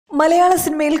മലയാള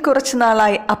സിനിമയിൽ കുറച്ചു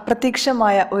നാളായി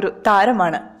അപ്രത്യക്ഷമായ ഒരു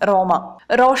താരമാണ് റോമ.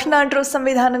 റോഷൻ ആൻഡ്രൂസ്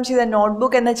സംവിധാനം ചെയ്ത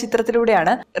നോട്ട്ബുക്ക് എന്ന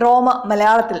ചിത്രത്തിലൂടെയാണ് റോമ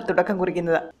മലയാളത്തിൽ തുടക്കം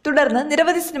കുറിക്കുന്നത്. തുടർന്ന്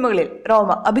നിരവധി സിനിമകളിൽ റോമ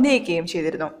അഭിനയിക്കുകയും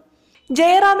ചെയ്തിരുന്നു.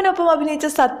 ജയറാമിനൊപ്പം അഭിനയിച്ച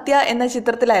സത്യ എന്ന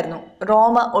ചിത്രത്തിലായിരുന്നു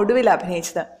റോമ ഒടുവിൽ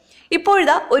അഭിനയിച്ചത്.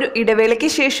 ഇപ്പോഴിതാ ഒരു ഇടവേളയ്ക്ക്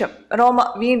ശേഷം റോമ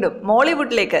വീണ്ടും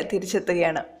മോളിവുഡിലേക്ക്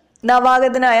തിരിച്ചെത്തുകയാണ്.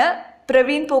 നവാഗതനായ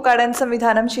പ്രവീൺ പൂക്കാടൻ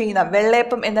സംവിധാനം ചെയ്യുന്ന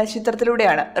വെള്ളയപ്പം എന്ന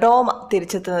ചിത്രത്തിലൂടെയാണ് റോമ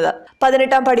തിരിച്ചെത്തുന്നത്.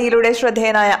 18-ാം പടിയിലൂടെ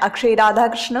ശ്രദ്ധേയനായ അക്ഷയ്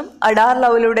രാധാകൃഷ്ണനും അഡാർ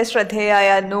ലവിലൂടെ ശ്രദ്ധേയായ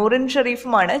നൂറിൻ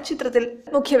ഷെരീഫുമാണ് ചിത്രത്തിൽ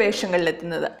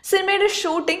മുഖ്യവേഷങ്ങളിലെത്തുന്നത്. സിനിമയുടെ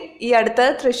ഷൂട്ടിംഗ് ഈ അടുത്ത്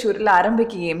തൃശൂരിൽ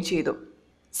ആരംഭിക്കുകയും ചെയ്തു.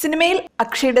 സിനിമയിൽ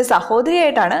അക്ഷയുടെ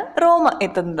സഹോദരിയായിട്ടാണ് റോമ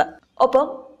എത്തുന്നത്. ഒപ്പം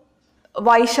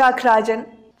വൈശാഖ് രാജൻ,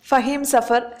 ഫഹീം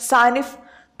സഫർ, സാനിഫ്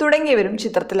തുടങ്ങിയവരും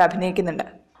ചിത്രത്തിൽ അഭിനയിക്കുന്നുണ്ട്.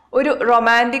 ഒരു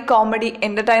റൊമാൻറ്റിക് കോമഡി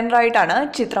എന്റർടൈനറായിട്ടാണ്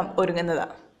ചിത്രം ഒരുങ്ങുന്നത്.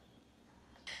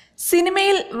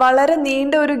 സിനിമയിൽ വളരെ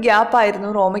നീണ്ട ഒരു ഗ്യാപ്പായിരുന്നു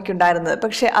റോമയ്ക്കുണ്ടായിരുന്നത്.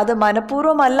 പക്ഷെ അത്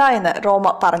മനഃപൂർവ്വമല്ല എന്ന് റോമ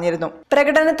പറഞ്ഞിരുന്നു.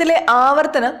 പ്രകടനത്തിലെ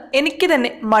ആവർത്തനം എനിക്ക്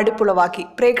തന്നെ മടുപ്പുളവാക്കി.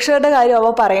 പ്രേക്ഷകരുടെ കാര്യം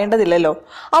അവ പറയേണ്ടതില്ലല്ലോ.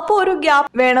 അപ്പോൾ ഒരു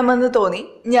ഗ്യാപ്പ് വേണമെന്ന് തോന്നി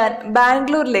ഞാൻ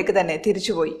ബാംഗ്ലൂരിലേക്ക് തന്നെ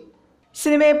തിരിച്ചുപോയി.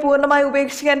 സിനിമയെ പൂർണ്ണമായി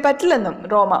ഉപേക്ഷിക്കാൻ പറ്റില്ലെന്നും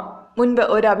റോമ മുൻപ്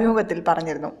ഒരു അഭിമുഖത്തിൽ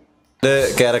പറഞ്ഞിരുന്നു. എൻ്റെ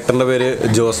ക്യാരക്ടറിൻ്റെ പേര്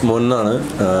ജോസ്മോൻ എന്നാണ്.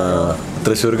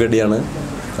 തൃശ്ശൂർ ഗഡിയാണ്.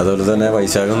 അതുപോലെ തന്നെ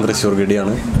വൈശാഖം തൃശ്ശൂർ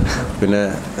ഗഡിയാണ്. പിന്നെ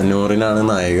നൂറിനാണ്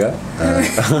നായിക.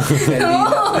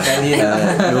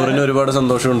 നൂറിന് ഒരുപാട്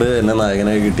സന്തോഷമുണ്ട് എന്നെ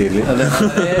നായകനായി കിട്ടിയതിൽ.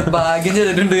 ഭാഗ്യം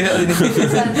ചെയ്തിട്ടുണ്ട്.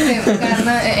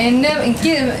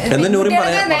 എന്ന് നൂറിൻ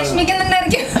പറയാം.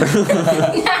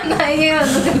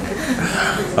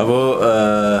 അപ്പോൾ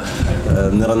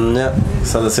നിറഞ്ഞ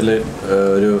സദസ്സിൽ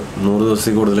ഒരു 100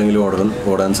 ദിവസത്തിൽ കൂടുതലെങ്കിലും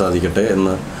ഓടാൻ സാധിക്കട്ടെ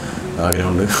എന്ന്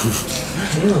ആഗ്രഹമുണ്ട്.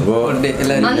 അപ്പോൾ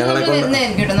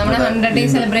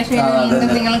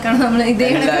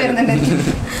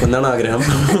എന്നാണ് ആഗ്രഹം.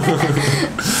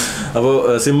 അപ്പോൾ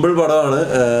സിമ്പിൾ പടമാണ്.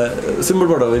 സിമ്പിൾ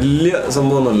പടം, വലിയ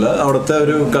സംഭവമൊന്നുമില്ല. അവിടുത്തെ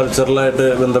ഒരു കൾച്ചറലായിട്ട്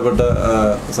ബന്ധപ്പെട്ട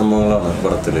സംഭവങ്ങളാണ്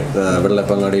പടത്തിൽ.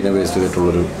 വെള്ളപ്പങ്ങാടിനെ ബേസ്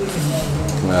ചെയ്തിട്ടുള്ളൊരു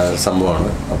സംഭവമാണ്.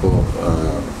 അപ്പോൾ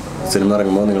സിനിമ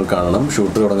ഇറങ്ങുമ്പോൾ നിങ്ങൾ കാണണം.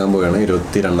 ഷൂട്ട് തുടങ്ങാൻ പോവുകയാണ്.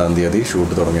 22-ാം തീയതി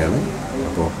ഷൂട്ട് തുടങ്ങുകയാണ്.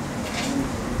 അപ്പോൾ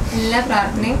എല്ലാ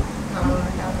പ്രാർത്ഥനയും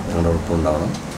ഞങ്ങളുടെ ഒപ്പം ഉണ്ടാവണം.